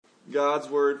God's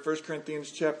Word, 1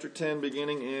 Corinthians chapter 10,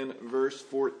 beginning in verse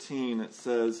 14. It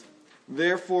says,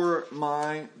 "Therefore,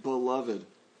 my beloved,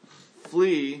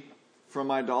 flee from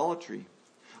idolatry.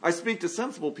 I speak to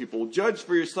sensible people. Judge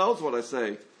for yourselves what I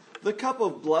say. The cup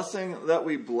of blessing that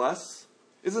we bless,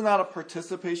 is it not a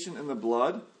participation in the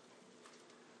blood?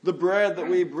 The bread that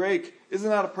we break, is it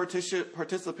not a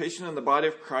participation in the body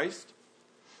of Christ?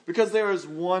 Because there is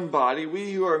one body,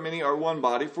 we who are many are one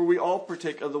body, for we all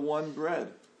partake of the one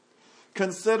bread.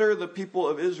 Consider the people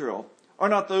of Israel. Are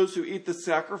not those who eat the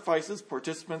sacrifices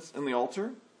participants in the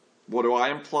altar? What do I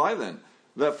imply then?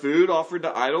 That food offered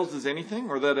to idols is anything,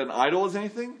 or that an idol is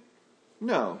anything?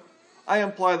 No. I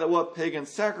imply that what pagans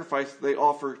sacrifice they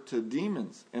offer to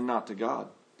demons and not to God.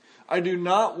 I do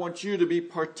not want you to be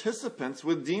participants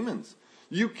with demons.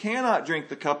 You cannot drink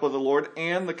the cup of the Lord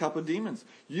and the cup of demons.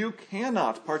 You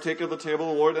cannot partake of the table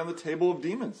of the Lord and the table of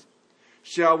demons.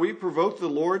 Shall we provoke the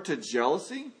Lord to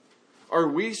jealousy? Are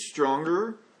we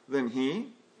stronger than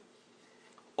He?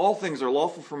 All things are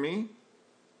lawful for me,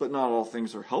 but not all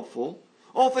things are helpful.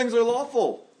 All things are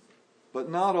lawful, but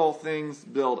not all things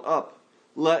build up.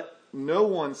 Let no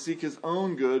one seek his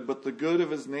own good, but the good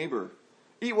of his neighbor.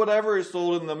 Eat whatever is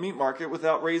sold in the meat market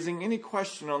without raising any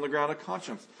question on the ground of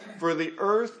conscience. For the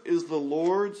earth is the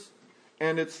Lord's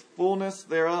and its fullness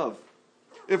thereof.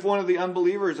 If one of the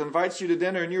unbelievers invites you to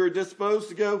dinner and you are disposed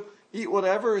to go, eat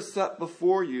whatever is set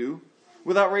before you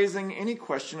without raising any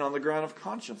question on the ground of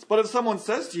conscience. But if someone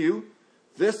says to you,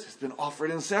 this has been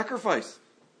offered in sacrifice,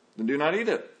 then do not eat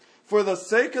it. For the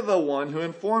sake of the one who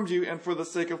informed you and for the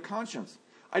sake of conscience.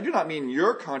 I do not mean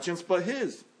your conscience, but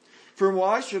his. For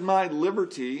why should my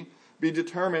liberty be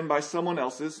determined by someone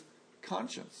else's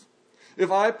conscience?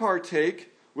 If I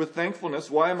partake with thankfulness,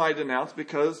 why am I denounced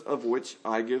because of which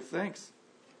I give thanks?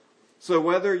 So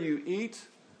whether you eat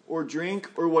or drink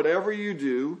or whatever you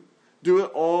do, do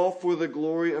it all for the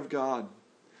glory of God.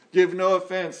 Give no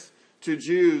offense to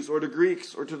Jews or to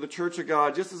Greeks or to the church of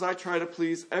God, just as I try to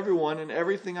please everyone in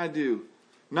everything I do,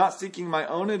 not seeking my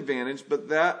own advantage, but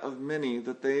that of many,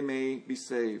 that they may be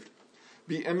saved.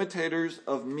 Be imitators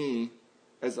of me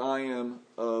as I am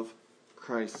of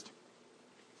Christ."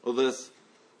 Well, this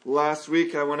last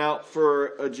week I went out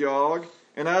for a jog,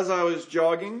 and as I was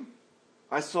jogging,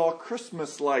 I saw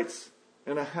Christmas lights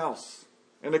in a house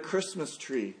and a Christmas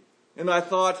tree. And I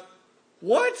thought,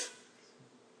 what?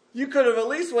 You could have at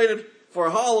least waited for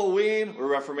Halloween, or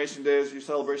Reformation Day as your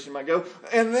celebration might go,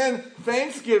 and then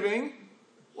Thanksgiving.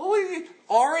 Well, we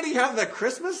already have the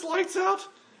Christmas lights out?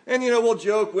 And, we'll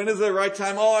joke, when is the right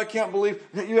time? Oh, I can't believe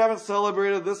that you haven't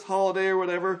celebrated this holiday or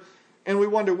whatever. And we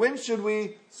wonder, when should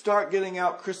we start getting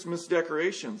out Christmas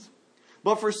decorations?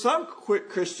 But for some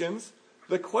Christians,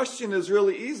 the question is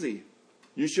really easy.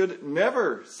 You should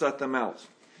never set them out.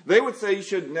 They would say you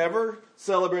should never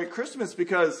celebrate Christmas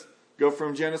because, go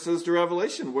from Genesis to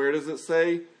Revelation, where does it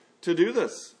say to do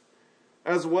this?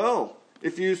 As well,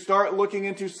 if you start looking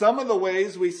into some of the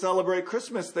ways we celebrate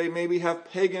Christmas, they maybe have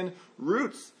pagan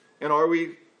roots. And are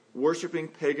we worshiping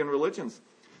pagan religions?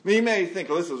 Now, you may think,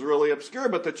 this is really obscure,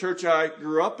 but the church I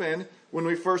grew up in, when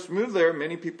we first moved there,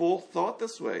 many people thought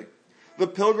this way. The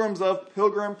pilgrims of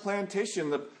Pilgrim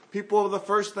Plantation, the people of the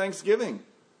first Thanksgiving,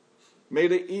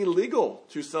 made it illegal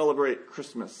to celebrate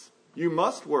Christmas. You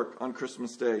must work on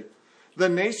Christmas Day. The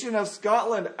nation of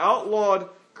Scotland outlawed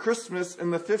Christmas in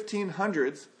the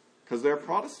 1500s because they're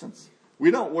Protestants.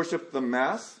 We don't worship the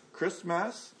Mass,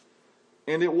 Christmas,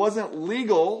 and it wasn't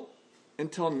legal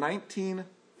until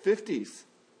 1950s.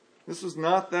 This was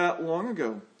not that long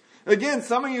ago. Again,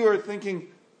 some of you are thinking,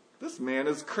 this man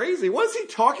is crazy. What is he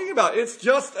talking about? It's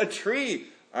just a tree.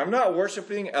 I'm not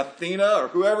worshiping Athena or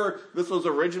whoever this was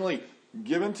originally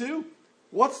given to.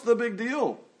 What's the big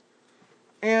deal?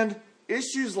 And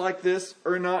issues like this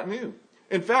are not new.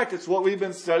 In fact, it's what we've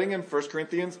been studying in 1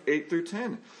 Corinthians 8 through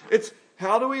 10. It's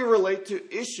how do we relate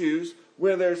to issues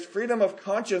where there's freedom of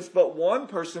conscience, but one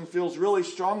person feels really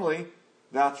strongly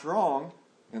that's wrong,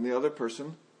 and the other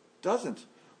person doesn't.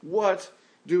 What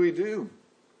do we do?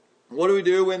 What do we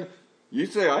do when you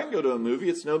say, I can go to a movie,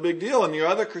 it's no big deal, and your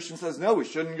other Christian says, no, we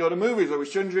shouldn't go to movies, or we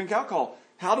shouldn't drink alcohol?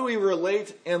 How do we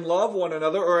relate and love one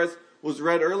another, or as was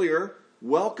read earlier,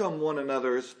 welcome one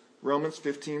another, as Romans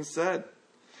 15 said?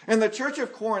 And the church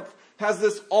of Corinth has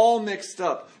this all mixed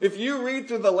up. If you read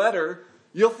through the letter,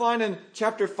 you'll find in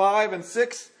chapter 5 and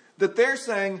 6 that they're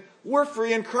saying, we're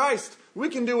free in Christ. We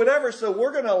can do whatever, so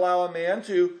we're going to allow a man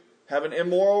to have an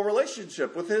immoral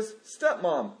relationship with his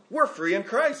stepmom. We're free in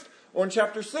Christ. Or in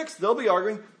chapter 6, they'll be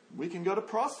arguing, we can go to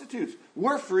prostitutes.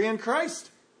 We're free in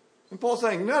Christ. And Paul's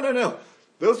saying, no.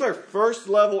 Those are first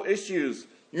level issues.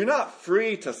 You're not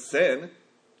free to sin.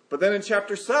 But then in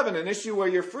chapter 7, an issue where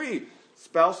you're free,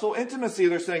 spousal intimacy,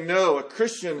 they're saying, no, a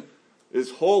Christian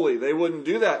is holy. They wouldn't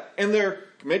do that. And they're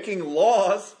making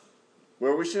laws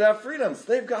where we should have freedoms.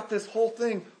 They've got this whole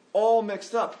thing all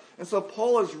mixed up. And so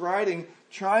Paul is writing,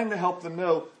 trying to help them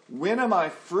know, when am I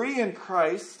free in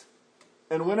Christ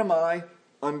and when am I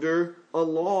under a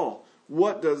law?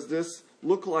 What does this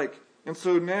look like? And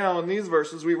so now in these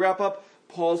verses we wrap up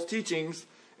Paul's teachings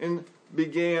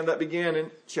that began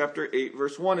in chapter 8,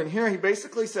 verse 1. And here he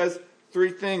basically says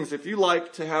three things. If you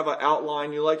like to have an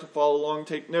outline, you like to follow along,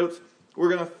 take notes, we're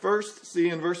going to first see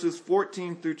in verses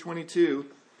 14 through 22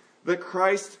 that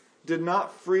Christ did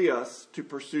not free us to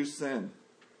pursue sin.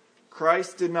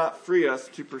 Christ did not free us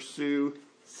to pursue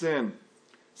sin.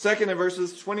 Second, in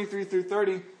verses 23 through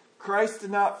 30, Christ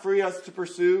did not free us to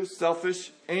pursue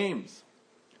selfish aims.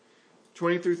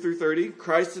 23 through 30,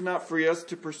 Christ did not free us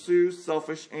to pursue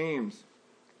selfish aims.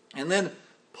 And then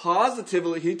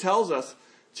positively, he tells us,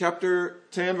 chapter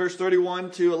 10, verse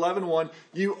 31 to 11:1,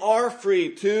 you are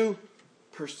free to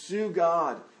pursue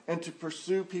God and to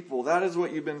pursue people. That is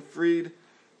what you've been freed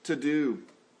to do.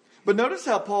 But notice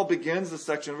how Paul begins this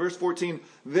section, verse 14,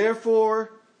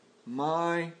 therefore,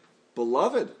 my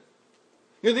beloved.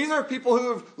 These are people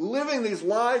who are living these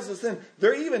lives of sin.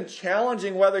 They're even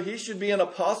challenging whether he should be an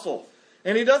apostle.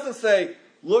 And he doesn't say,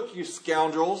 look, you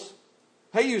scoundrels.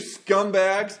 Hey, you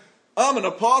scumbags. I'm an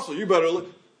apostle. You better look.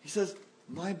 He says,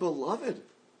 my beloved.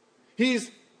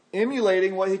 He's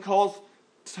emulating what he calls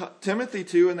Timothy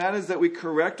to, and that is that we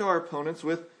correct our opponents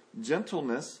with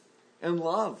gentleness and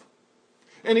love.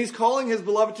 And he's calling his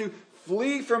beloved to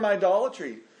flee from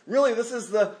idolatry. Really, this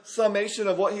is the summation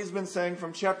of what he's been saying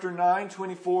from chapter 9,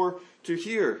 24 to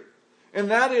here. And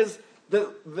that is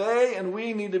that they and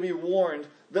we need to be warned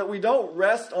that we don't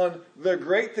rest on the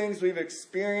great things we've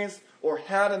experienced or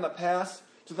had in the past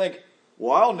to think,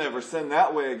 well, I'll never sin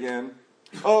that way again.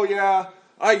 Oh yeah,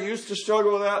 I used to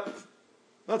struggle with that.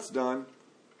 That's done.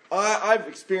 I've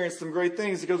experienced some great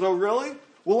things. He goes, oh really?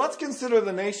 Well, let's consider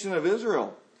the nation of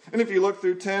Israel. And if you look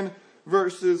through 10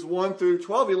 verses 1 through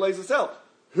 12, he lays this out.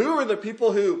 Who are the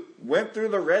people who went through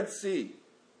the Red Sea?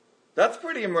 That's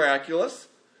pretty miraculous.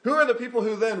 Who are the people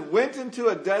who then went into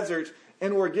a desert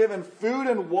and were given food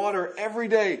and water every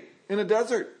day in a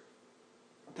desert?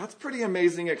 That's pretty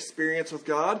amazing experience with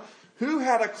God. Who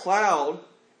had a cloud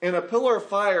and a pillar of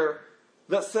fire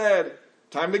that said,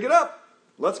 time to get up.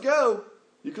 Let's go.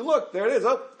 You can look. There it is.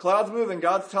 Oh, cloud's moving.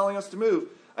 God's telling us to move.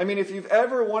 I mean, if you've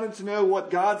ever wanted to know what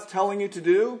God's telling you to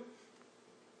do,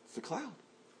 it's the cloud.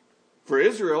 For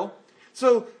Israel.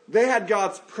 So they had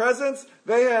God's presence.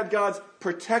 They had God's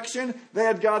protection. They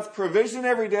had God's provision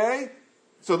every day.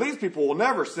 So these people will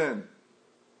never sin.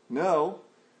 No.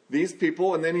 These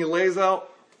people, and then he lays out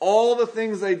all the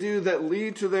things they do that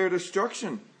lead to their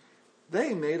destruction.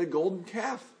 They made a golden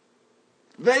calf.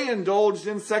 They indulged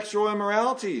in sexual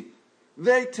immorality.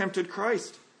 They tempted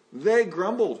Christ. They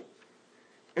grumbled.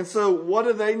 And so what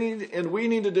do they need and we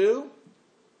need to do?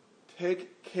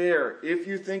 Take care, if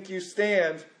you think you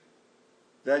stand,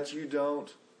 that you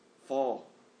don't fall.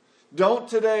 Don't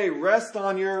today rest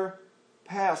on your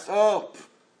past. Oh,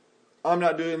 I'm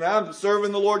not doing that. I'm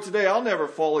serving the Lord today. I'll never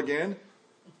fall again.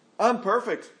 I'm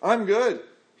perfect. I'm good.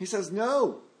 He says,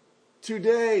 no.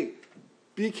 Today,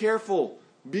 be careful.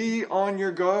 Be on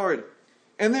your guard.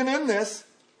 And then in this,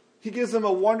 he gives them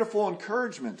a wonderful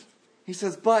encouragement. He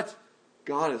says, but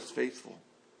God is faithful.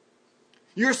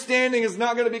 Your standing is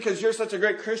not going to be because you're such a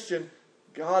great Christian.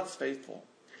 God's faithful.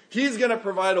 He's going to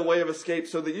provide a way of escape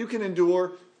so that you can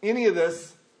endure any of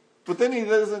this. But then he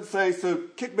doesn't say, so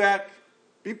kick back,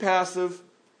 be passive,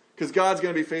 because God's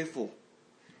going to be faithful.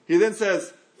 He then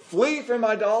says, flee from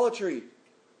idolatry.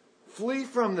 Flee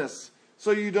from this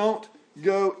so you don't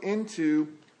go into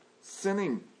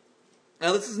sinning.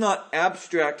 Now this is not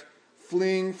abstract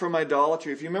fleeing from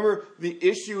idolatry. If you remember the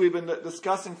issue we've been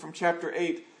discussing from chapter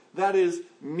 8, that is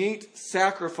meat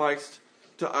sacrificed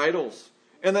to idols.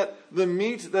 And that the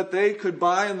meat that they could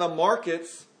buy in the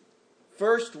markets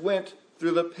first went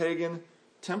through the pagan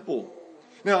temple.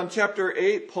 Now in chapter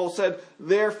 8, Paul said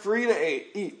they're free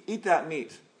to eat that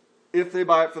meat if they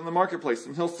buy it from the marketplace.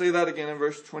 And he'll say that again in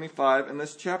verse 25 in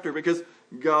this chapter because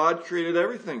God created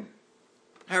everything.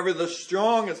 However, the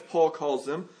strong, as Paul calls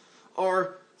them,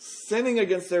 are sinning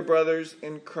against their brothers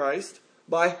in Christ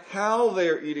by how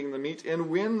they're eating the meat and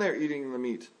when they're eating the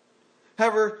meat.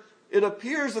 However, it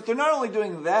appears that they're not only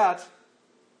doing that,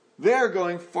 they're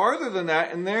going farther than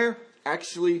that, and they're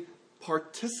actually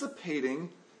participating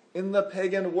in the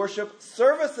pagan worship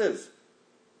services.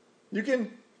 You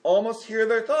can almost hear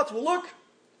their thoughts. Well, look,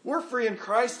 we're free in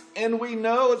Christ, and we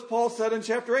know, as Paul said in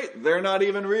chapter 8, they're not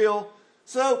even real.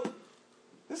 So,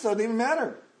 this doesn't even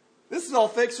matter. This is all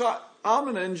fake, so I'm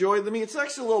going to enjoy the meat. It's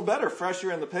actually a little better,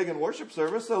 fresher in the pagan worship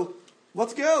service, so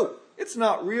let's go. It's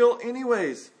not real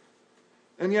anyways.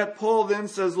 And yet Paul then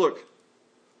says, look,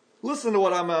 listen to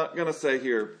what I'm going to say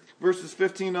here. Verses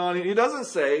 15 on, he doesn't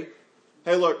say,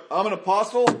 hey, look, I'm an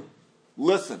apostle,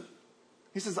 listen.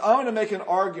 He says, I'm going to make an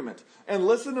argument. And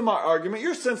listen to my argument.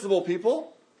 You're sensible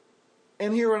people.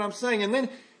 And hear what I'm saying. And then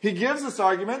he gives this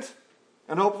argument.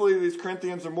 And hopefully these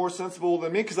Corinthians are more sensible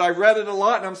than me, because I read it a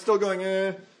lot and I'm still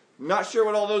going, not sure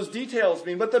what all those details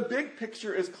mean. But the big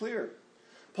picture is clear.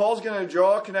 Paul's going to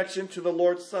draw a connection to the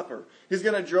Lord's Supper. He's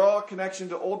going to draw a connection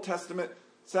to Old Testament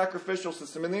sacrificial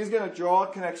system. And then he's going to draw a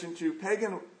connection to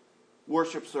pagan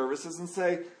worship services and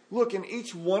say, look, in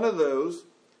each one of those,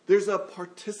 there's a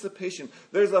participation.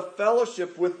 There's a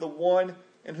fellowship with the one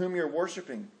in whom you're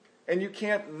worshiping. And you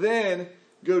can't then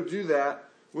go do that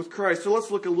with Christ. So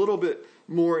let's look a little bit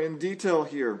more in detail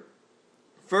here.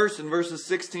 First, in verses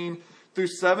 16 through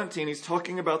 17, he's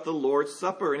talking about the Lord's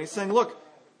Supper. And he's saying, look,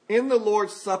 in the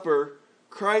Lord's Supper,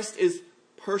 Christ is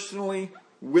personally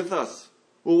with us.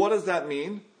 Well, what does that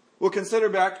mean? Well, consider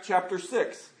back chapter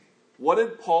 6. What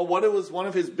was one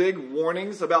of his big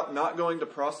warnings about not going to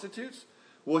prostitutes?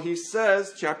 Well, he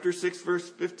says, chapter 6, verse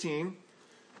 15,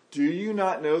 do you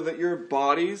not know that your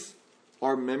bodies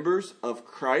are members of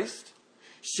Christ?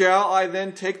 Shall I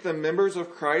then take the members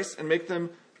of Christ and make them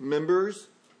members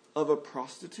of a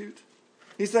prostitute?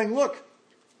 He's saying, look,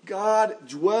 God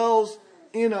dwells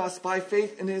in us by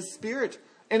faith in his Spirit.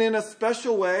 And in a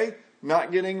special way,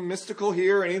 not getting mystical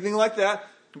here or anything like that,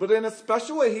 but in a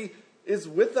special way, he is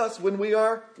with us when we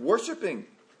are worshiping.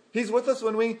 He's with us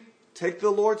when we take the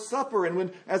Lord's Supper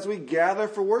and as we gather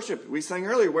for worship. We sang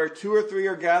earlier, where 2 or 3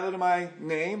 are gathered in my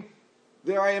name,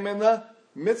 there I am in the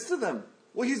midst of them.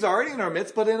 Well, he's already in our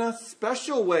midst, but in a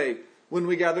special way when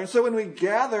we gather. And so when we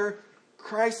gather,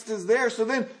 Christ is there. So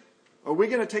then, are we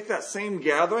going to take that same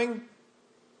gathering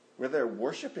where they're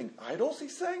worshiping idols,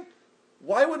 he's saying?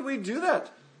 Why would we do that?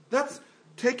 That's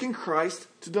taking Christ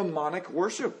to demonic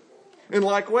worship. And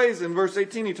likewise, in verse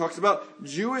 18, he talks about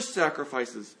Jewish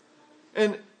sacrifices.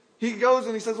 And he goes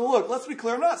and he says, well, look, let's be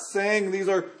clear. I'm not saying these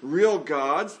are real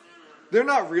gods. They're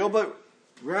not real, but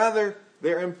rather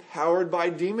they're empowered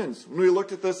by demons. When we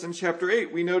looked at this in chapter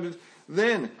 8, we noted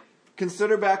then,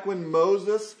 consider back when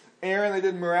Moses, Aaron, they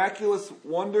did miraculous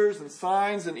wonders and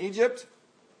signs in Egypt.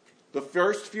 The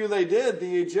first few they did,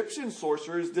 the Egyptian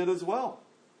sorcerers did as well.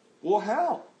 Well,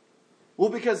 how? Well,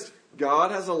 because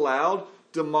God has allowed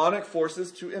demonic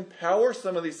forces to empower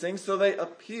some of these things so they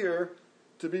appear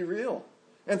to be real.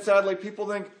 And sadly, people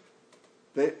think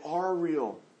they are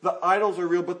real. The idols are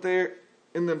real, but they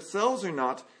in themselves are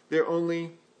not. They're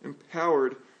only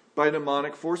empowered by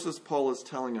demonic forces, Paul is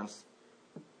telling us.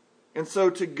 And so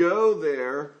to go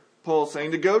there, Paul's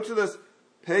saying, to go to this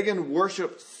pagan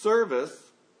worship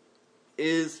service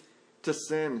is to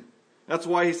sin. That's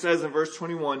why he says in verse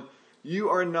 21, you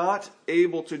are not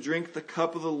able to drink the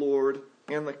cup of the Lord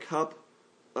and the cup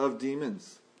of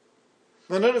demons.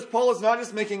 Now notice Paul is not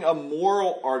just making a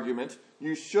moral argument.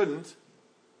 You shouldn't.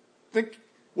 Think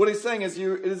what he's saying is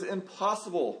it is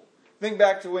impossible. Think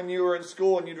back to when you were in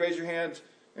school and you'd raise your hand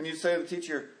and you'd say to the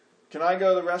teacher, can I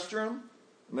go to the restroom?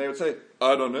 And they would say,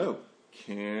 I don't know.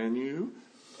 Can you?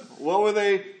 What were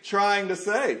they trying to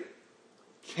say?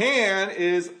 Can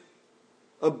is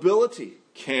ability.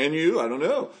 Can you? I don't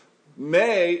know.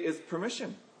 May is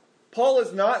permission. Paul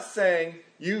is not saying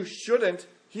you shouldn't.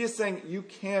 He is saying you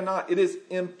cannot. It is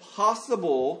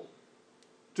impossible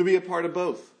to be a part of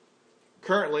both.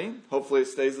 Currently, hopefully it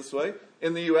stays this way,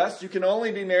 in the U.S., you can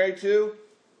only be married to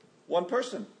one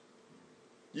person.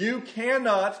 You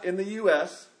cannot, in the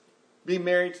U.S., be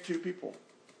married to 2 people.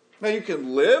 Now, you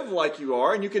can live like you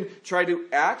are, and you can try to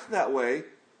act that way,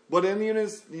 but in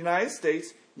the United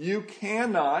States, you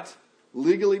cannot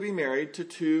legally be married to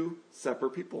 2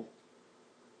 separate people.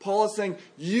 Paul is saying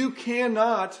you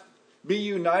cannot be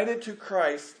united to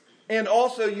Christ and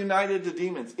also united to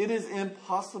demons. It is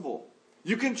impossible.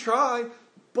 You can try,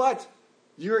 but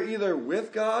you're either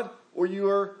with God or you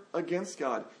are against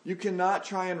God. You cannot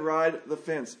try and ride the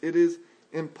fence. It is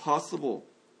impossible.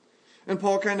 And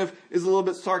Paul kind of is a little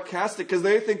bit sarcastic because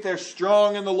they think they're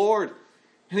strong in the Lord.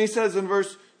 And he says in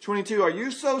verse 22, are you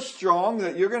so strong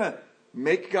that you're going to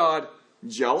make God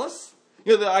jealous?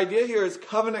 You know, the idea here is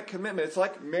covenant commitment. It's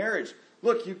like marriage.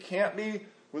 Look, you can't be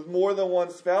with more than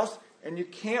one spouse, and you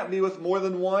can't be with more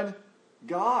than one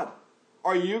God.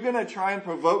 Are you going to try and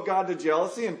provoke God to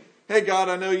jealousy? And, hey, God,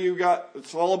 I know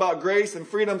it's all about grace and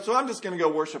freedom, so I'm just going to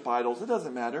go worship idols. It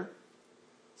doesn't matter.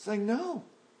 Saying, no.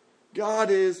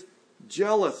 God is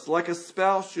jealous, like a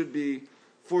spouse should be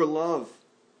for love.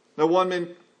 Now,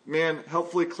 one man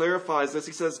helpfully clarifies this.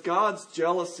 He says, God's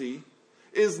jealousy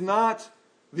is not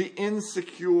the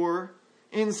insecure,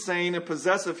 insane, and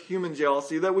possessive human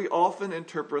jealousy that we often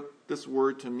interpret this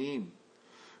word to mean.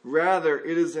 Rather,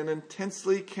 it is an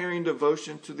intensely caring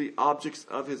devotion to the objects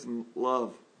of his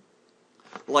love.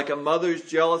 Like a mother's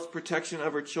jealous protection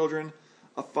of her children,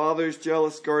 a father's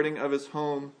jealous guarding of his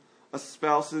home, a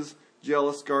spouse's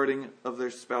jealous guarding of their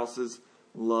spouse's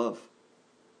love.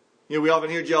 We often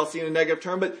hear jealousy in a negative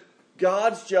term, but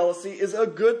God's jealousy is a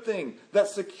good thing that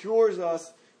secures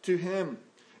us to him.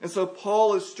 And so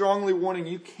Paul is strongly warning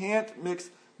you can't mix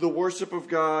the worship of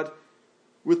God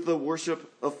with the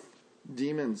worship of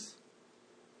demons.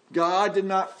 God did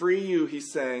not free you,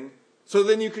 he's saying, so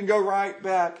then you can go right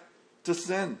back to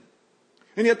sin.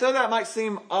 And yet, though that might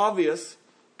seem obvious,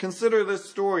 consider this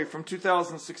story from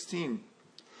 2016.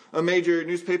 A major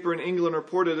newspaper in England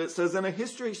reported, it says, in a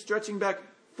history stretching back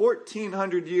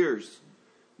 1,400 years,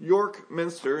 York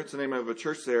Minster, it's the name of a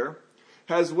church there,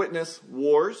 has witnessed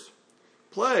wars,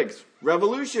 plagues,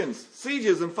 revolutions,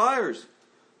 sieges, and fires.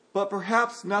 But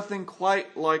perhaps nothing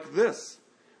quite like this.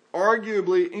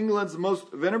 Arguably England's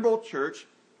most venerable church,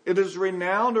 it is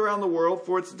renowned around the world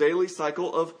for its daily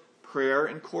cycle of prayer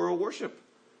and choral worship.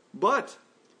 But,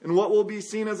 in what will be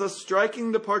seen as a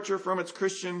striking departure from its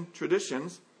Christian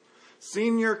traditions,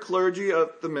 senior clergy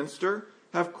of the Minster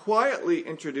have quietly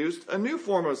introduced a new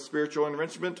form of spiritual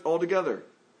enrichment altogether: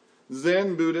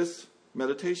 Zen Buddhist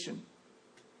meditation.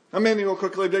 Now many will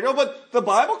quickly dig, but the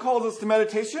Bible calls us to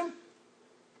meditation.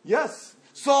 Yes,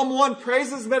 Psalm 1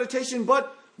 praises meditation,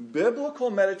 but biblical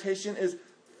meditation is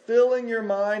filling your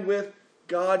mind with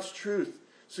God's truth,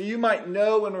 so you might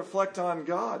know and reflect on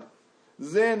God.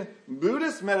 Zen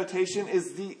Buddhist meditation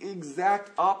is the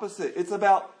exact opposite. It's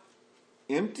about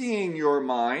emptying your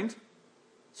mind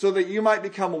so that you might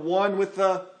become one with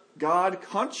the God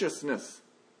consciousness,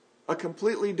 a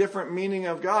completely different meaning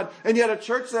of God. And yet a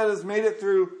church that has made it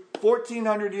through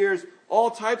 1,400 years, all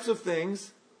types of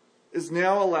things, is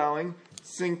now allowing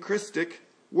syncretic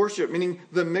worship, meaning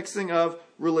the mixing of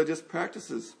religious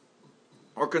practices.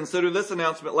 Or consider this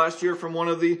announcement last year from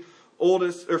the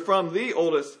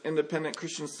oldest independent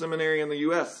Christian seminary in the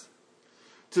U.S.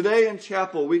 Today in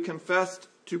chapel we confessed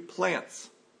to plants.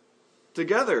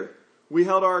 Together we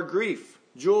held our grief,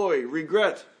 joy,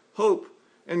 regret, hope,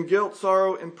 and guilt,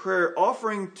 sorrow, and prayer,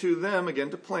 offering to them, again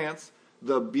to plants,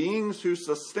 the beings who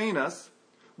sustain us,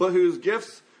 but whose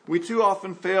gifts we too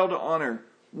often fail to honor.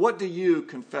 What do you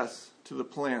confess to the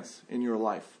plants in your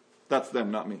life? That's them,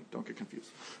 not me. Don't get confused.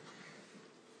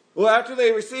 Well, after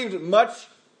they received much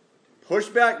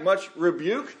pushback, much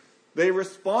rebuke, they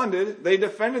responded, they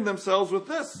defended themselves with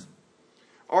this: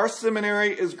 our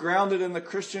seminary is grounded in the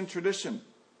Christian tradition.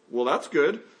 Well, that's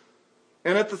good.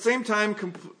 And at the same time,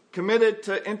 committed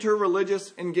to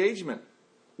interreligious engagement.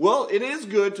 Well, it is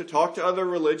good to talk to other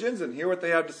religions and hear what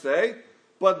they have to say.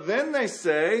 But then they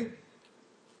say,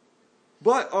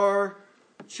 but our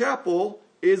chapel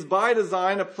is by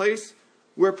design a place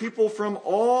where people from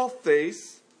all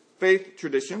faith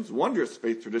traditions, wondrous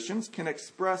faith traditions, can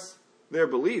express their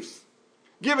beliefs.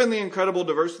 Given the incredible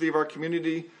diversity of our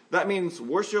community, that means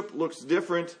worship looks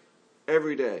different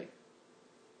every day.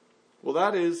 Well,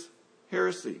 that is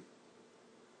heresy.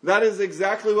 That is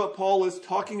exactly what Paul is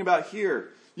talking about here.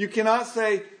 You cannot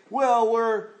say, well,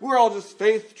 we're all just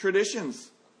faith traditions.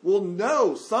 Well,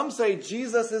 no. Some say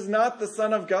Jesus is not the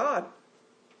Son of God.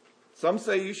 Some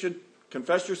say you should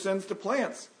confess your sins to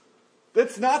plants.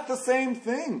 It's not the same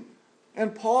thing.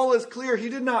 And Paul is clear. He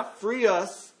did not free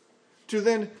us to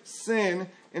then sin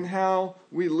in how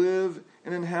we live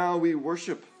and in how we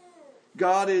worship.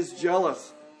 God is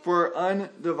jealous for our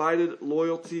undivided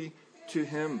loyalty to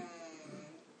him.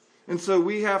 And so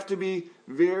we have to be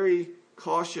very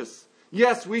cautious.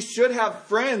 Yes, we should have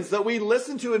friends that we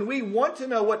listen to and we want to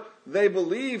know what they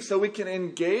believe so we can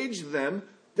engage them.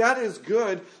 That is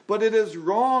good, but it is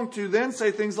wrong to then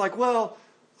say things like, well,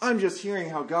 I'm just hearing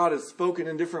how God has spoken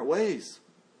in different ways.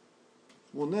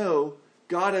 Well, no,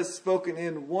 God has spoken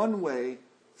in one way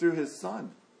through his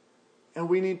Son, and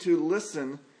we need to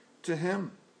listen to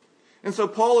him. And so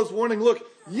Paul is warning, look,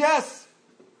 yes,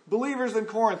 believers in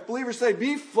Corinth, believers say,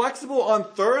 be flexible on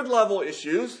third level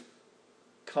issues,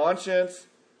 conscience,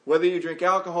 whether you drink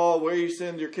alcohol, where you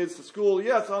send your kids to school.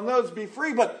 Yes, on those be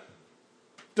free, but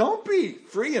don't be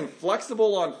free and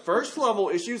flexible on first level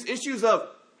issues of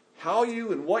how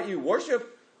you and what you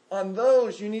worship. On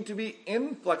those, you need to be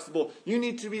inflexible. You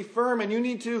need to be firm, and you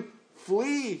need to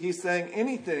flee, he's saying,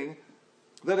 anything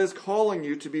that is calling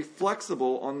you to be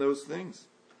flexible on those things.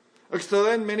 Okay, so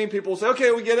then many people say,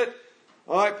 okay, we get it.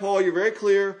 All right, Paul, you're very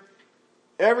clear.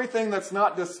 everything that's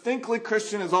not distinctly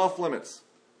Christian is off limits.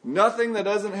 Nothing that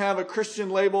doesn't have a Christian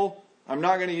label, I'm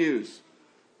not going to use.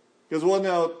 Because, well,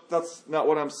 no, that's not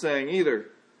what I'm saying either.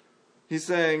 He's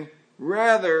saying,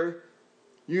 rather,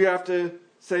 you have to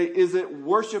say, is it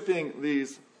worshiping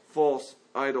these false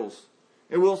idols?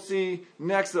 And we'll see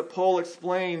next that Paul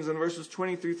explains in verses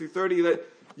 23 through 30 that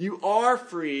you are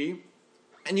free,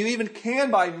 and you even can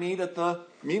buy meat at the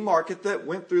meat market that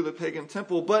went through the pagan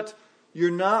temple, but you're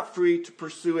not free to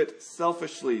pursue it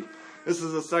selfishly. This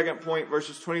is the second point,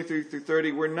 verses 23 through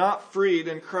 30. We're not freed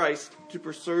in Christ to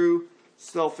pursue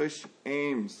selfish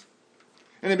aims.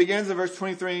 And it begins in verse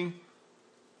 23,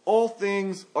 all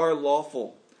things are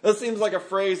lawful. That seems like a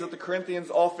phrase that the Corinthians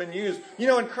often use. You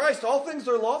know, in Christ, all things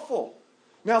are lawful.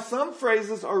 Now, some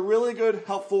phrases are really good,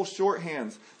 helpful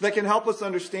shorthands that can help us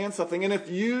understand something, and if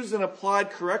used and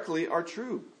applied correctly, are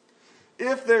true.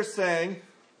 If they're saying,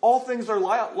 all things are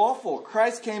lawful,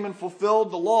 Christ came and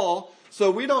fulfilled the law, so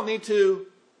we don't need to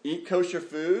eat kosher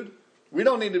food, we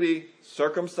don't need to be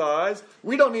circumcised,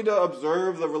 we don't need to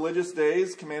observe the religious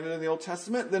days commanded in the Old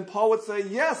Testament, then Paul would say,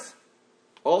 yes,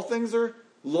 all things are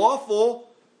lawful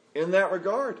in that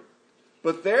regard.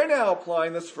 But they're now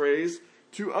applying this phrase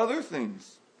to other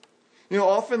things. You know,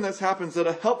 often this happens that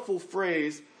a helpful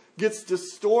phrase gets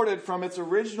distorted from its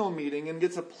original meaning and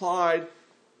gets applied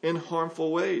in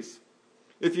harmful ways.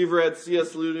 If you've read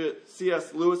C.S.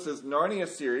 Lewis's Narnia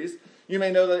series, you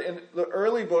may know that in the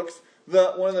early books,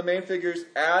 one of the main figures,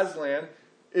 Aslan,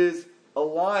 is a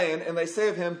lion, and they say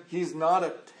of him, he's not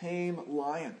a tame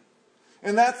lion.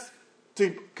 And that's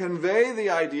to convey the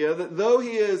idea that though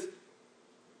he is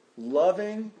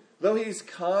loving, though he's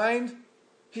kind,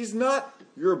 he's not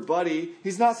your buddy.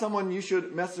 He's not someone you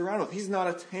should mess around with. He's not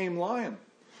a tame lion.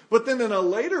 But then in a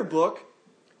later book,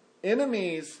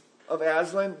 enemies of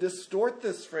Aslan distort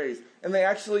this phrase. And they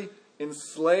actually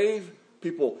enslave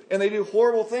people. And they do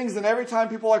horrible things. And every time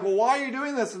people are like, well, why are you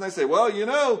doing this? And they say, well, you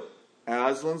know,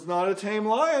 Aslan's not a tame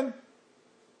lion.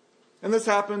 And this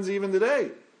happens even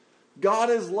today. God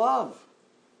is love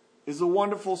is a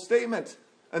wonderful statement.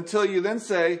 Until you then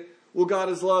say, well, God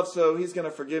is love, so he's going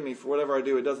to forgive me for whatever I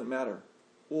do. It doesn't matter.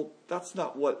 Well, that's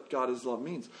not what God is love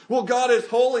means. Well, God is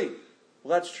holy.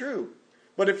 Well, that's true.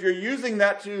 But if you're using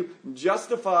that to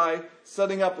justify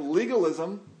setting up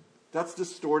legalism, that's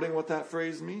distorting what that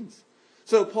phrase means.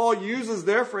 So Paul uses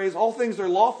their phrase, all things are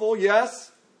lawful,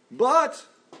 yes, but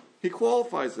he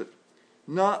qualifies it.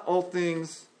 Not all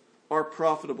things are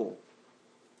profitable.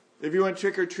 If you went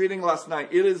trick-or-treating last night,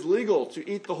 it is legal to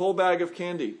eat the whole bag of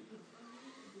candy.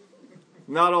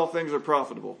 Not all things are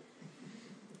profitable.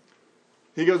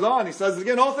 He goes on, he says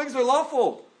again, all things are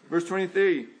lawful. Verse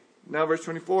 23, now verse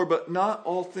 24, but not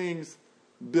all things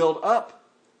build up.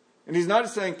 And he's not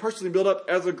just saying personally build up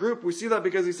as a group. We see that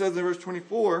because he says in verse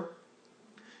 24,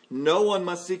 no one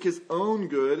must seek his own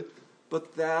good,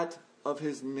 but that of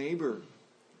his neighbor.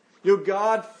 You know,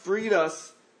 God freed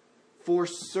us for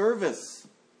service,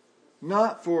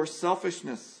 not for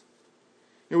selfishness.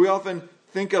 You know, we often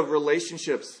think of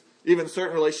relationships, even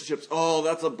certain relationships, oh,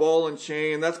 that's a ball and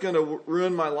chain, that's going to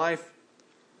ruin my life.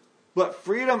 But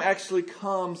freedom actually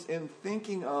comes in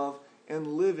thinking of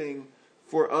and living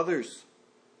for others.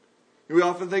 We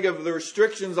often think of the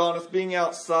restrictions on us being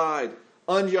outside,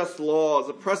 unjust laws,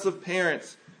 oppressive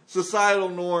parents, societal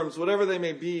norms, whatever they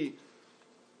may be.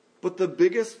 But the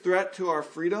biggest threat to our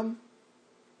freedom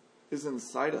is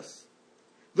inside us.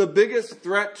 The biggest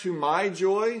threat to my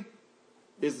joy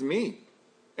is me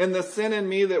and the sin in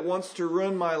me that wants to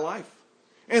ruin my life.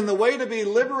 And the way to be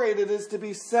liberated is to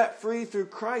be set free through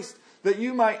Christ, that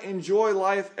you might enjoy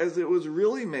life as it was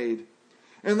really made.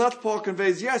 And thus Paul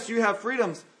conveys, yes, you have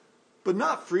freedoms, but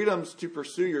not freedoms to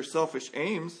pursue your selfish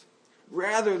aims.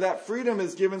 Rather, that freedom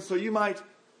is given so you might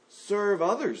serve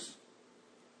others.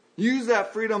 Use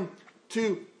that freedom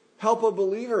to help a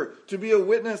believer, to be a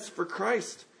witness for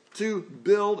Christ, to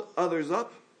build others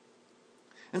up.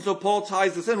 And so Paul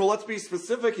ties this in. Well, let's be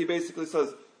specific. He basically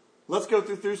says, let's go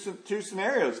through two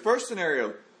scenarios. First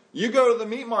scenario, you go to the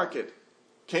meat market.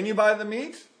 Can you buy the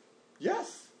meat?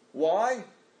 Yes. Why?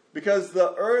 Because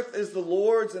the earth is the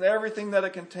Lord's and everything that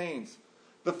it contains.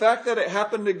 The fact that it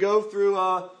happened to go through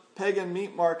a pagan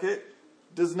meat market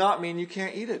does not mean you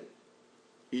can't eat it.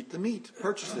 Eat the meat.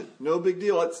 Purchase it. No big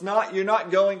deal. You're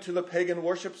not going to the pagan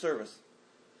worship service.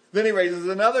 Then he raises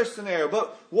another scenario.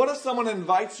 But what if someone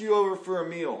invites you over for a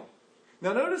meal?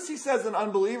 Now notice he says an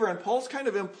unbeliever, and Paul's kind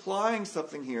of implying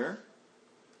something here.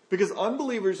 Because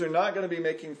unbelievers are not going to be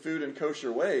making food in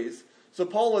kosher ways. So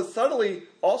Paul is subtly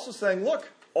also saying, look,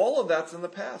 all of that's in the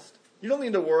past. You don't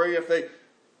need to worry if they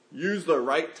use the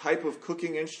right type of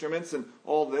cooking instruments and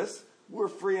all this. we're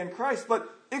free in Christ. But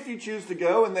if you choose to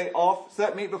go and they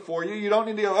offset meat before you, you don't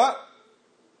need to go,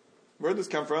 where'd this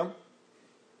come from?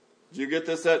 Did you get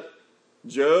this at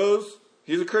Joe's?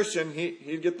 He's a Christian.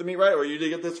 He'd get the meat right. Or you did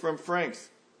get this from Frank's.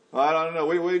 I don't know.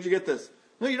 Where did you get this?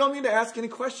 No, you don't need to ask any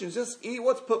questions. Just eat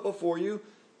what's put before you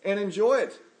and enjoy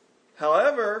it.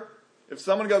 However, if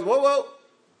someone goes, whoa,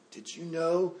 did you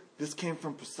know this came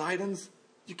from Poseidon's?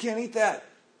 You can't eat that.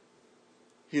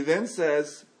 He then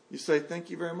says, you say, thank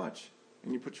you very much.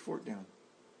 And you put your fork down.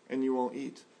 And you won't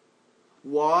eat.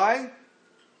 Why?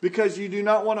 Because you do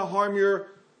not want to harm your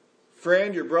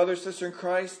friend, your brother, sister in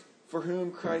Christ, for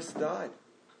whom Christ died.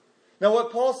 Now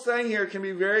what Paul's saying here can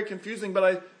be very confusing, but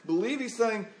I believe he's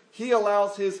saying he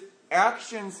allows his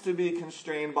actions to be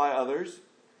constrained by others,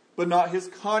 but not his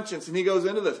conscience. And he goes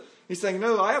into this. He's saying,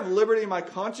 no, I have liberty in my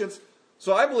conscience.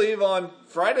 So I believe on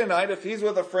Friday night, if he's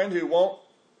with a friend who won't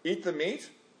eat the meat,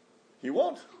 he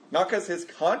won't. Not because his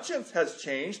conscience has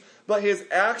changed, but his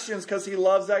actions because he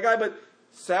loves that guy. But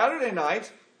Saturday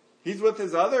night, he's with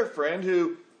his other friend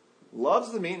who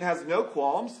loves the meat and has no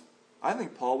qualms. I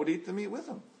think Paul would eat the meat with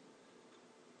him.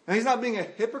 And he's not being a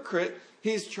hypocrite.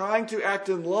 He's trying to act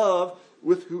in love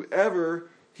with whoever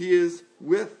he is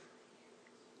with.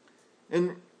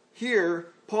 And here,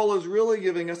 Paul is really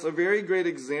giving us a very great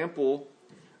example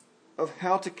of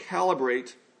how to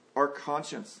calibrate our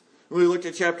conscience. When we looked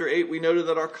at chapter 8, we noted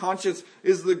that our conscience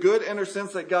is the good inner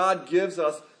sense that God gives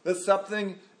us that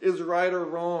something is right or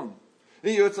wrong.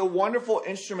 It's a wonderful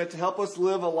instrument to help us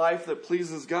live a life that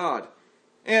pleases God.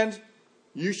 And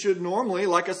you should normally,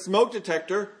 like a smoke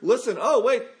detector, listen,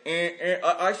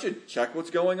 I should check what's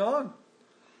going on.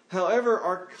 However,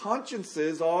 our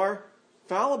consciences are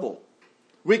fallible.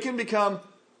 We can become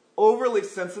overly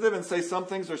sensitive and say some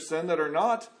things are sin that are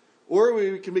not. Or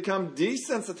we can become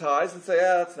desensitized and say,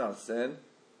 that's not a sin,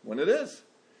 when it is.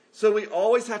 So we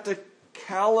always have to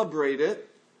calibrate it,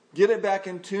 get it back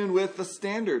in tune with the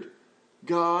standard,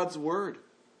 God's Word.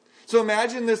 So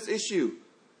imagine this issue.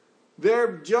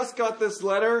 They've just got this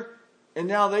letter, and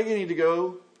now they need to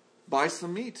go buy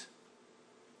some meat.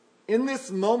 In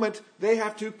this moment, they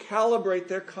have to calibrate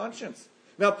their conscience.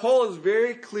 Now, Paul is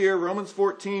very clear, Romans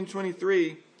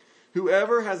 14:23,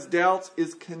 whoever has doubts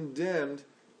is condemned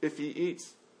if he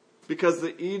eats, because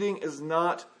the eating is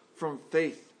not from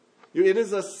faith. It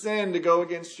is a sin to go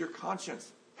against your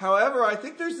conscience. However, I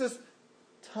think there's this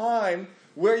time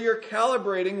where you're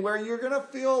calibrating, where you're going to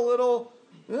feel a little,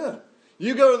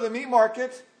 You go to the meat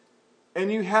market,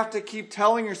 and you have to keep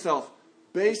telling yourself,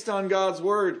 based on God's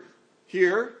Word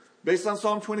here, based on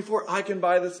Psalm 24, I can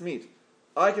buy this meat.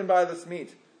 I can buy this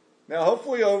meat. Now,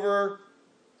 hopefully over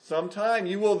some time,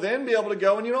 you will then be able to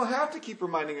go, and you don't have to keep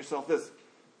reminding yourself this.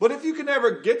 But if you can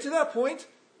never get to that point,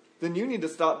 then you need to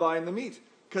stop buying the meat,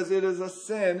 because it is a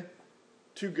sin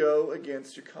to go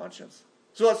against your conscience.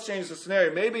 So let's change the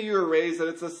scenario. Maybe you were raised that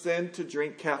it's a sin to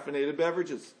drink caffeinated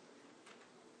beverages.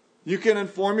 You can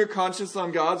inform your conscience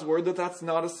on God's Word that that's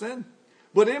not a sin.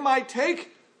 But it might take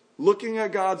looking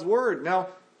at God's Word. Now,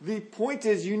 the point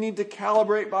is you need to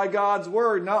calibrate by God's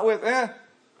Word, not with, I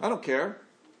don't care.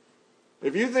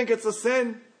 If you think it's a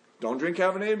sin, don't drink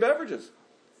caffeinated beverages.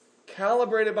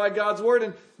 Calibrate it by God's Word.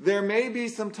 And there may be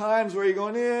some times where you're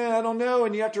going, I don't know.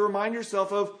 And you have to remind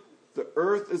yourself of the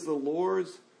earth is the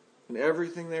Lord's and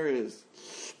everything there is.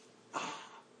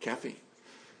 Caffeine.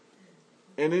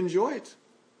 And enjoy it.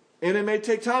 And it may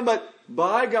take time, but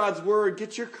by God's Word,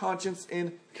 get your conscience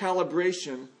in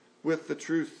calibration with the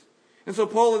truth. And so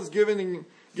Paul is giving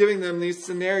them these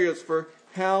scenarios for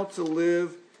how to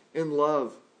live in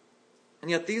love. And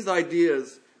yet these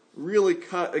ideas really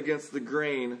cut against the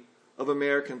grain of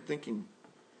American thinking.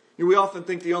 We often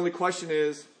think the only question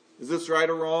is this right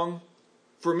or wrong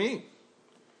for me?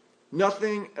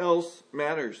 Nothing else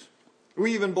matters.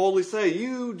 We even boldly say,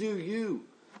 you do you.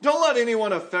 Don't let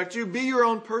anyone affect you. Be your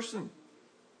own person.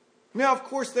 Now, of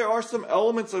course, there are some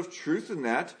elements of truth in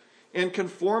that, and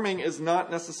conforming is not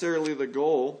necessarily the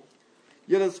goal.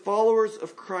 Yet as followers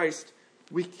of Christ,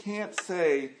 we can't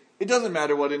say, it doesn't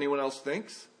matter what anyone else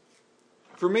thinks.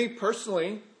 For me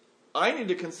personally, I need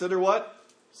to consider what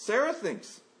Sarah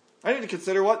thinks. I need to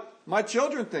consider what my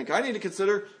children think. I need to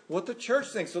consider what the church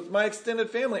thinks with my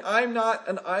extended family. I'm not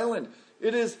an island.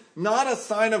 It is not a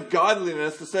sign of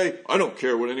godliness to say, I don't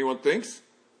care what anyone thinks.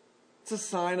 It's a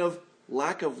sign of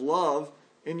lack of love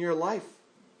in your life.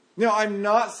 Now, I'm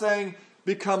not saying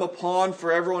become a pawn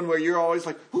for everyone where you're always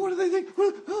like, what do they think?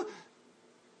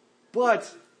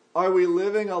 But are we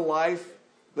living a life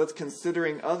that's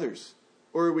considering others?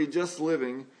 Or are we just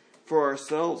living for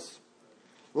ourselves?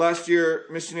 Last year,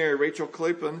 missionary Rachel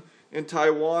Clapin in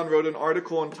Taiwan wrote an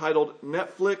article entitled,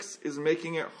 "Netflix is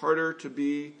Making It Harder to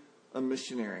Be a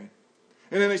Missionary."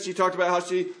 And then she talked about how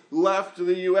she left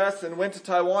the U.S. and went to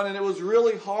Taiwan, and it was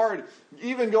really hard.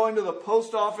 Even going to the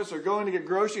post office or going to get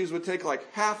groceries would take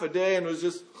like half a day, and was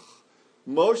just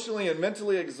emotionally and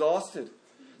mentally exhausted.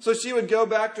 So she would go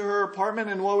back to her apartment,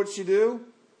 and what would she do?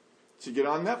 She'd get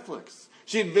on Netflix.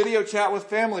 She'd video chat with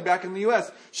family back in the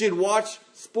U.S. She'd watch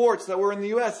sports that were in the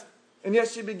U.S. And yet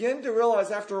she began to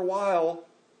realize after a while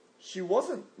she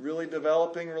wasn't really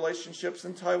developing relationships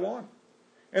in Taiwan.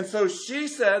 And so she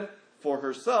said for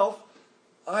herself,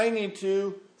 I need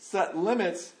to set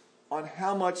limits on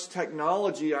how much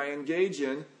technology I engage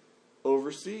in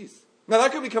overseas. Now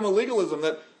that could become a legalism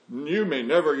that you may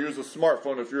never use a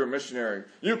smartphone if you're a missionary.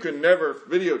 You can never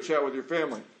video chat with your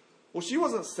family. Well, she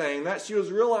wasn't saying that. She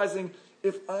was realizing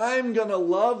if I'm going to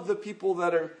love the people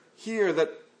that are here,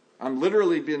 that I'm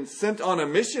literally being sent on a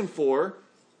mission for,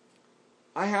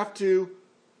 I have to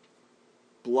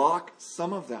block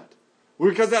some of that.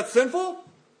 Because that's sinful?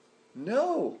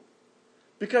 No.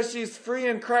 Because she's free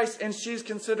in Christ and she's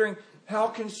considering how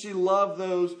can she love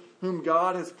those whom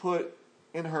God has put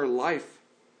in her life.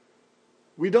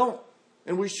 We don't,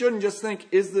 and we shouldn't just think,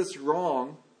 is this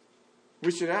wrong?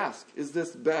 We should ask, is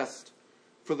this best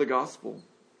for the gospel?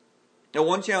 Now,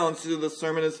 one challenge to this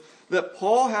sermon is that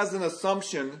Paul has an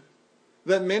assumption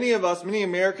that many of us, many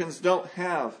Americans don't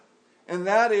have. And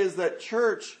that is that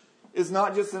church is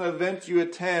not just an event you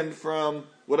attend from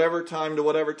whatever time to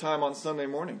whatever time on Sunday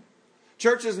morning.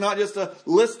 Church is not just a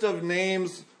list of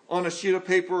names on a sheet of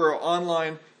paper or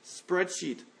online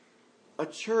spreadsheet. A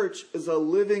church is a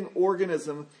living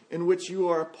organism in which you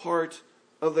are a part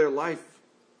of their life.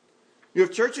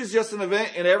 If church is just an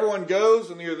event and everyone goes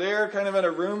and you're there kind of in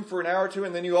a room for an hour or two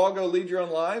and then you all go lead your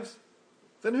own lives,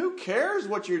 then who cares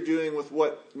what you're doing with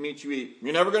what meat you eat?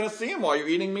 You're never going to see them while you're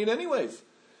eating meat anyways.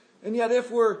 And yet if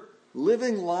we're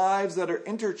living lives that are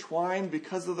intertwined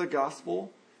because of the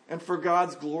gospel and for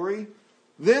God's glory,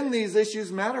 then these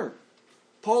issues matter.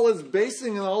 Paul is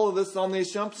basing all of this on the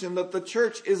assumption that the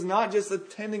church is not just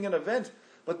attending an event,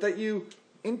 but that you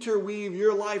interweave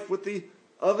your life with the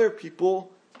other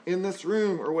people in this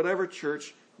room or whatever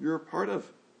church you're a part of.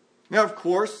 Now, of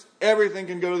course, everything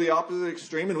can go to the opposite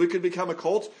extreme and we could become a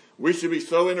cult. We should be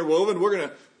so interwoven, we're going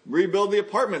to rebuild the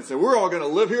apartments and we're all going to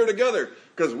live here together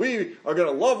because we are going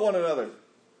to love one another.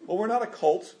 Well, we're not a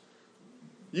cult.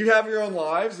 You have your own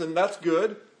lives and that's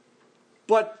good.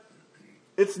 But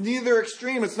it's neither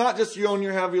extreme. It's not just you own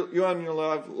your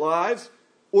lives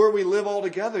or we live all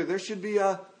together. There should be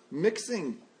a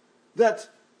mixing that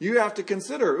you have to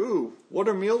consider. Ooh, what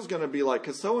are meals going to be like?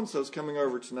 Because so-and-so's coming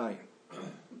over tonight.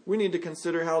 We need to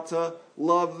consider how to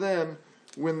love them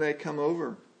when they come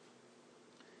over.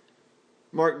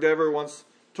 Mark Dever once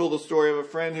told the story of a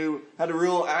friend who had a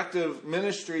real active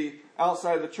ministry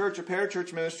outside of the church, a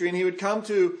parachurch ministry, and he would come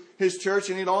to his church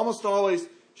and he'd almost always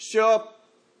show up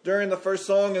during the first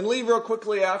song and leave real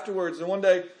quickly afterwards. And one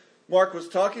day Mark was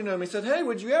talking to him. He said, hey,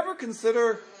 would you ever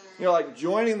consider, like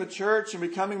joining the church and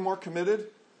becoming more committed?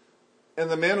 And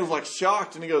the man was like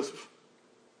shocked and he goes,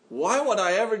 why would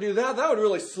I ever do that? That would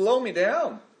really slow me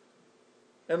down.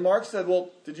 And Mark said,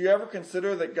 well, did you ever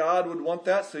consider that God would want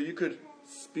that so you could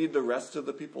speed the rest of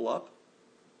the people up?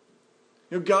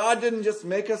 God didn't just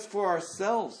make us for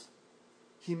ourselves.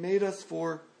 He made us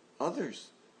for others.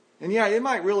 And yeah, it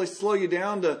might really slow you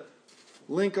down to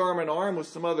link arm in arm with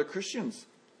some other Christians.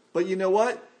 But you know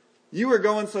what? You are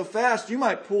going so fast, you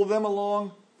might pull them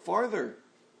along farther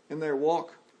in their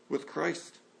walk with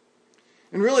Christ.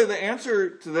 And really the answer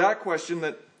to that question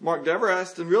that Mark Dever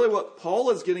asked, and really what Paul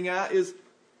is getting at, is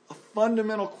a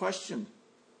fundamental question.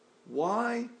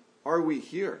 Why are we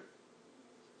here?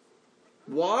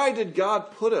 Why did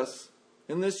God put us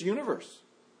in this universe?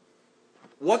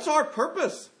 What's our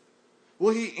purpose?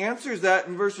 Well, he answers that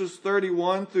in verses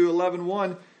 31 through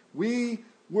 11:1. We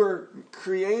were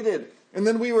created, and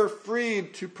then we were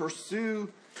freed to pursue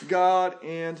God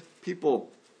and people.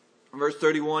 In verse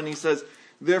 31, he says,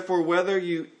 therefore, whether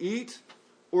you eat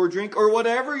or drink or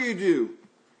whatever you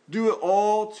do it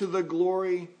all to the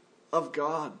glory of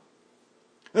God.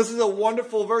 This is a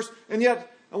wonderful verse, and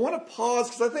yet I want to pause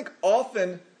because I think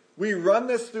often we run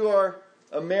this through our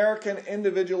American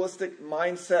individualistic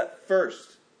mindset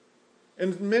first.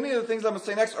 And many of the things I'm going to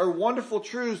say next are wonderful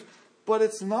truths, but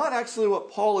it's not actually what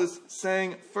Paul is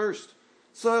saying first.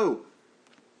 So,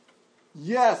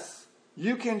 yes,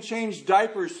 you can change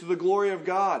diapers to the glory of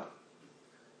God.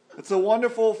 It's a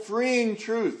wonderful, freeing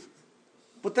truth.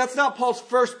 But that's not Paul's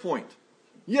first point.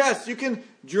 Yes, you can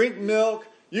drink milk,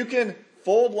 you can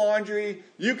fold laundry,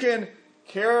 you can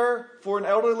care for an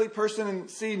elderly person and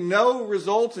see no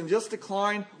results and just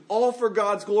decline, all for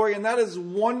God's glory. And that is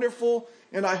wonderful.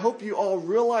 And I hope you all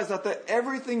realize that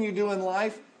everything you do in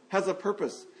life has a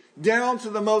purpose. Down to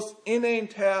the most inane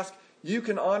task, you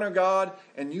can honor God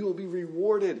and you will be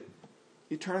rewarded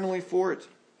eternally for it.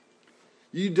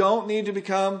 You don't need to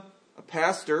become a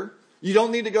pastor. You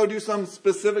don't need to go do some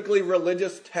specifically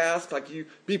religious task like you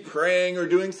be praying or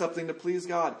doing something to please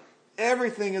God.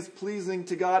 Everything is pleasing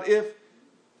to God if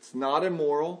it's not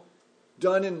immoral,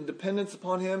 done in dependence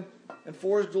upon Him and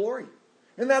for His glory.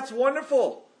 And that's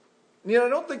wonderful. And yet I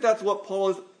don't think that's what Paul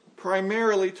is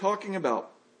primarily talking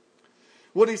about.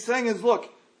 What he's saying is, look,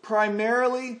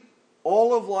 primarily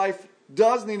all of life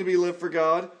does need to be lived for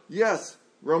God. Yes,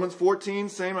 Romans 14,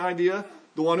 same idea.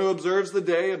 The one who observes the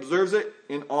day, observes it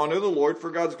in honor of the Lord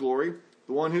for God's glory.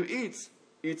 The one who eats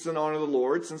in honor of the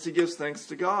Lord, since he gives thanks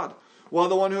to God. While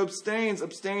the one who abstains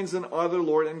in honor of the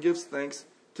Lord and gives thanks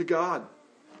to God.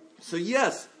 So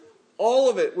yes, all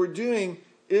of it we're doing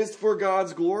is for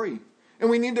God's glory. And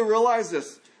we need to realize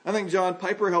this. I think John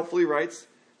Piper helpfully writes,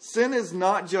 sin is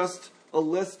not just a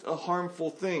list of harmful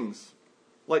things,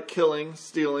 like killing,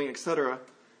 stealing, etc.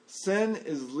 Sin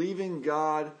is leaving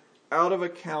God out of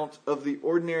account of the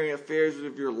ordinary affairs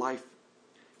of your life.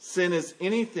 Sin is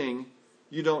anything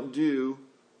you don't do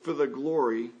for the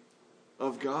glory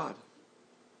of God.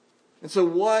 And so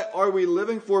what are we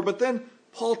living for? But then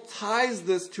Paul ties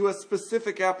this to a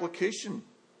specific application.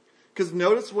 Because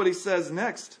notice what he says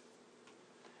next.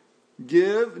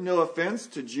 Give no offense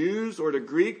to Jews or to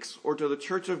Greeks or to the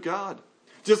church of God.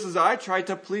 Just as I try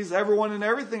to please everyone in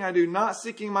everything I do, not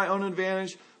seeking my own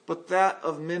advantage, but that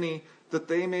of many, that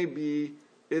they may be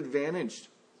advantaged.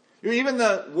 Even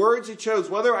the words he chose,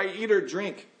 whether I eat or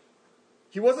drink,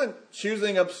 he wasn't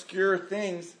choosing obscure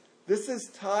things. This is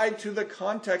tied to the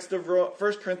context of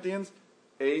 1 Corinthians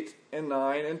 8 and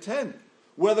 9 and 10.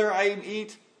 Whether I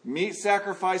eat meat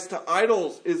sacrificed to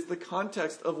idols is the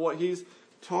context of what he's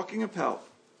talking about.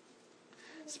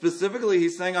 Specifically,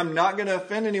 he's saying, I'm not going to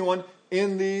offend anyone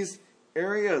in these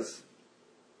areas.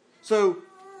 So,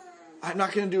 I'm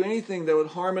not going to do anything that would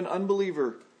harm an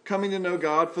unbeliever coming to know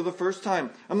God for the first time.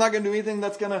 I'm not going to do anything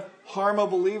that's going to harm a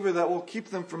believer that will keep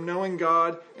them from knowing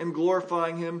God and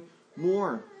glorifying Him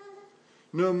more.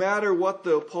 No matter what,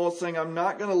 though, Paul's saying, I'm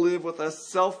not going to live with a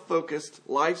self-focused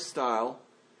lifestyle.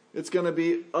 It's going to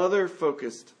be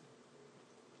other-focused.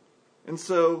 And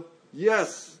so,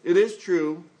 yes, it is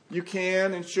true. You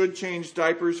can and should change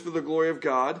diapers for the glory of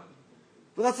God.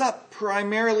 But that's not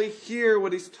primarily here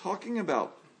what he's talking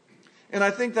about. And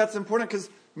I think that's important because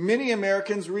many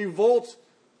Americans revolt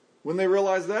when they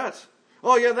realize that.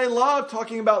 Oh yeah, they love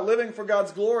talking about living for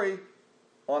God's glory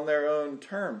on their own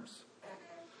terms.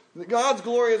 God's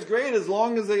glory is great as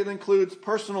long as it includes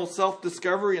personal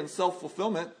self-discovery and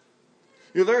self-fulfillment.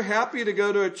 They're happy to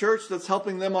go to a church that's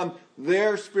helping them on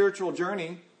their spiritual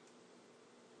journey.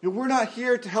 We're not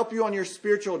here to help you on your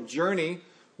spiritual journey.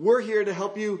 We're here to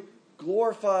help you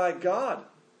glorify God.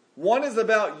 One is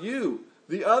about you.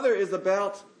 The other is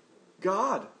about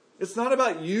God. It's not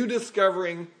about you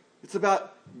discovering. It's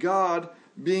about God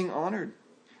being honored.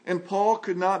 And Paul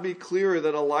could not be clearer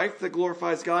that a life that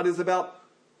glorifies God is about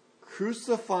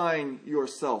crucifying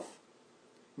yourself,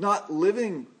 not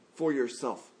living for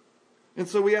yourself. And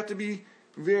so we have to be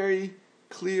very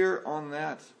clear on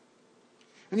that.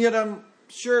 And yet I'm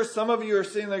sure some of you are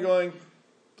sitting there going,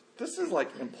 this is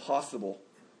like impossible.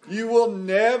 You will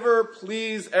never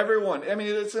please everyone. I mean,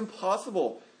 it's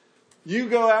impossible. You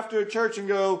go after a church and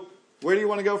go, where do you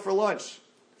want to go for lunch?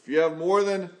 If you have more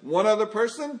than one other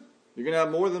person, you're going to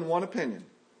have more than one opinion.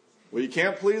 Well, you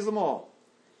can't please them all.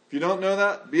 If you don't know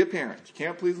that, be a parent. You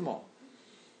can't please them all.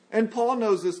 And Paul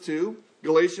knows this too.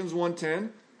 Galatians 1:10,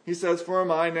 he says, for am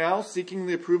I now seeking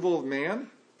the approval of man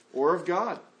or of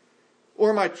God?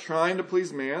 Or am I trying to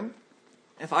please man?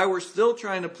 If I were still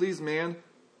trying to please man,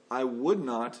 I would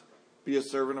not be a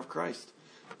servant of Christ.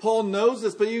 Paul knows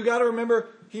this, but you got to remember,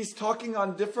 he's talking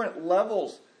on different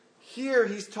levels. Here,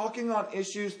 he's talking on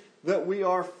issues that we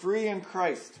are free in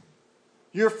Christ.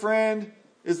 Your friend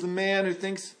is the man who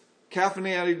thinks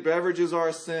caffeinated beverages are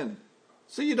a sin.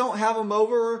 So you don't have him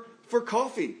over for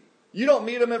coffee. You don't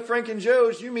meet him at Frank and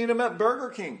Joe's, you meet him at Burger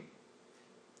King.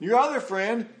 Your other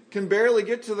friend can barely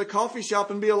get to the coffee shop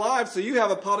and be alive, so you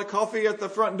have a pot of coffee at the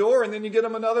front door and then you get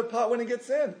him another pot when he gets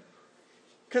in.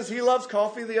 Because he loves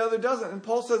coffee, the other doesn't. And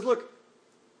Paul says, look,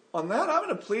 on that I'm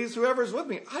going to please whoever's with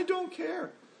me. I don't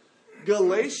care.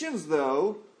 Galatians,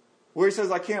 though, where he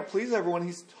says I can't please everyone,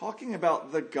 he's talking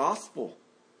about the gospel.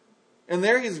 And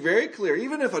there he's very clear.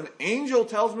 Even if an angel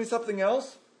tells me something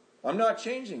else, I'm not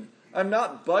changing. I'm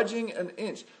not budging an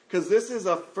inch. Because this is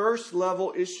a first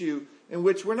level issue in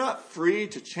which we're not free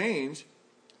to change.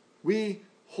 We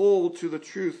hold to the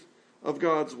truth of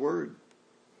God's word.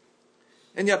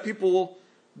 And yet people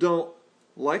don't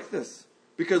like this.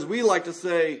 Because we like to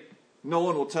say, no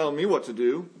one will tell me what to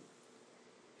do.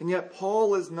 And yet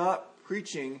Paul is not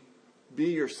preaching,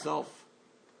 be yourself.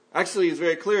 Actually, he's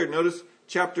very clear. Notice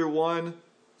chapter 11,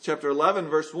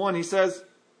 verse 1. He says,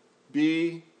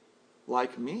 be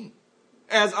like me,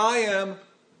 as I am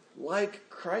like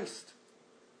Christ.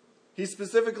 He's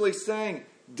specifically saying,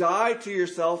 die to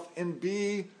yourself and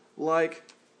be like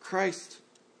Christ.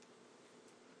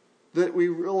 That we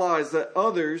realize that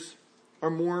others are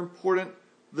more important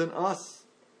than us.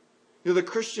 The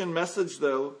Christian message,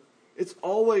 though, it's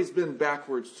always been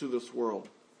backwards to this world.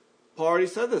 Paul already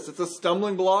said this. It's a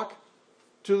stumbling block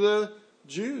to the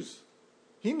Jews.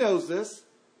 He knows this.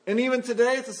 And even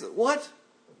today, what?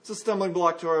 It's a stumbling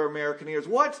block to our American ears.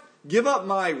 What? Give up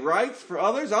my rights for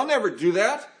others? I'll never do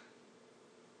that.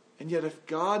 And yet if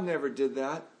God never did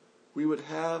that, we would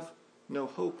have no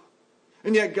hope.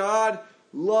 And yet God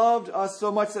loved us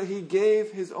so much that he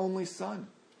gave his only son.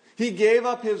 He gave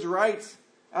up his rights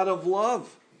out of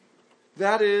love.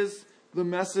 That is the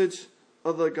message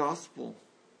of the gospel.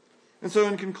 And so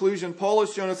in conclusion, Paul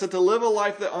has shown us that to live a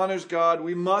life that honors God,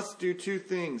 we must do two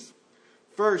things.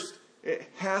 First, it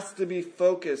has to be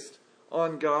focused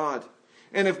on God.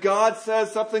 And if God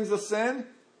says something's a sin,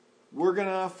 we're going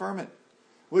to affirm it.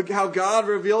 Look how God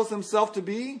reveals himself to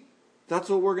be, that's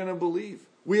what we're going to believe.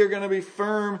 We are going to be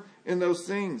firm in those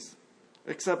things.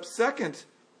 Except second,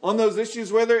 on those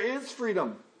issues where there is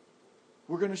freedom,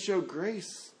 we're going to show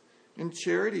grace and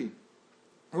charity.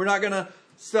 We're not going to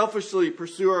selfishly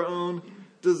pursue our own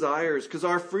desires, because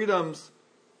our freedoms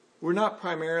were not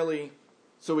primarily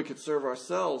so we could serve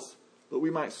ourselves, but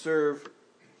we might serve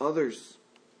others.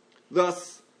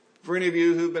 Thus, for any of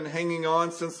you who've been hanging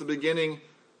on since the beginning,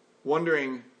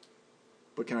 wondering,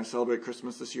 but can I celebrate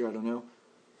Christmas this year? I don't know.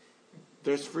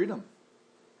 There's freedom.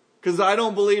 Because I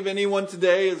don't believe anyone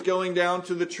today is going down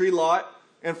to the tree lot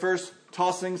and first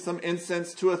tossing some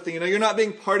incense to Athena. You're not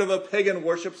being part of a pagan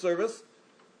worship service.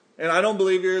 And I don't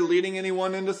believe you're leading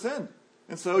anyone into sin.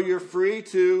 And so you're free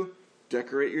to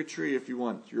decorate your tree if you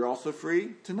want. You're also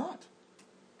free to not.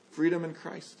 Freedom in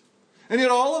Christ. And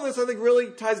yet all of this, I think, really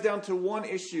ties down to one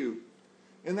issue.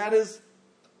 And that is,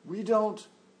 we don't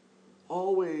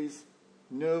always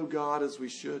know God as we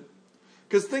should.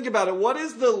 Because think about it. What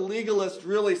is the legalist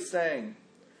really saying?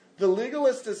 The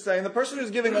legalist is saying, the person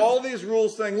who's giving all these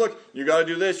rules saying, look, you got to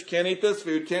do this, you can't eat this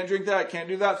food, can't drink that, can't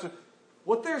do that. So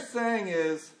what they're saying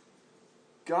is,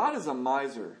 God is a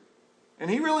miser. And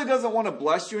he really doesn't want to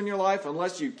bless you in your life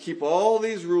unless you keep all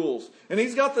these rules. And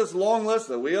he's got this long list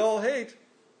that we all hate.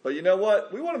 But you know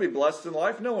what? We want to be blessed in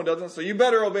life. No one doesn't. So you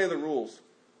better obey the rules.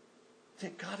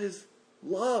 God is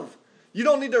love. You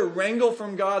don't need to wrangle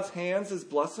from God's hands his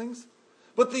blessings.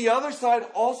 But the other side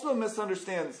also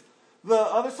misunderstands. The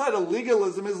other side of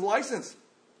legalism is license.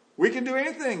 We can do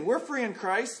anything. We're free in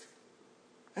Christ.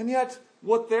 And yet,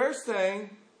 what they're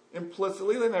saying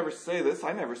implicitly, they never say this,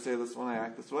 I never say this when I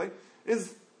act this way,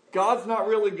 is God's not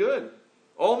really good.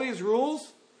 All these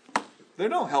rules, they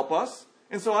don't help us.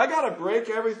 And so I got to break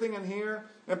everything in here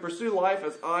and pursue life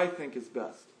as I think is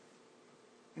best.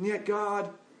 And yet God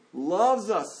loves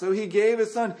us. So he gave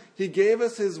his son. He gave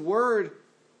us his word.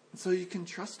 And so you can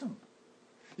trust him.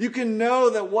 You can know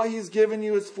that what he's given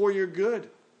you is for your good.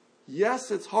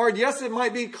 Yes, it's hard. Yes, it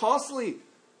might be costly.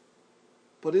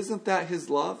 But isn't that his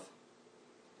love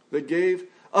that gave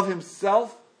of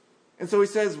himself? And so he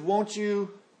says, won't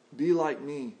you be like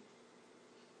me?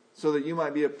 So that you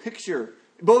might be a picture,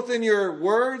 both in your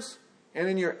words and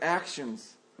in your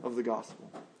actions of the gospel.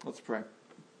 Let's pray.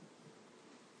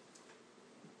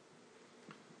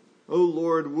 Oh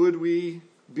Lord, would we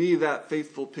be that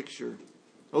faithful picture?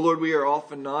 Oh Lord, we are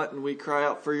often not, and we cry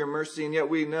out for your mercy, and yet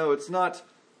we know it's not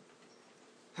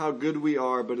how good we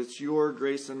are, but it's your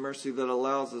grace and mercy that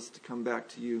allows us to come back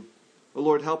to you. Oh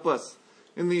Lord, help us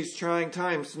in these trying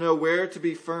times to know where to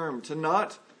be firm, to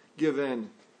not give in,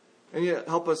 and yet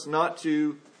help us not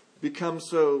to become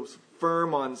so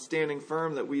firm on standing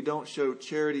firm that we don't show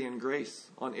charity and grace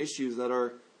on issues that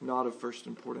are not of first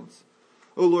importance.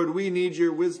 Oh Lord, we need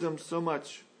your wisdom so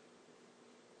much.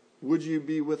 Would you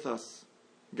be with us,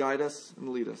 guide us, and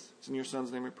lead us? It's in your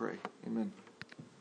Son's name we pray. Amen.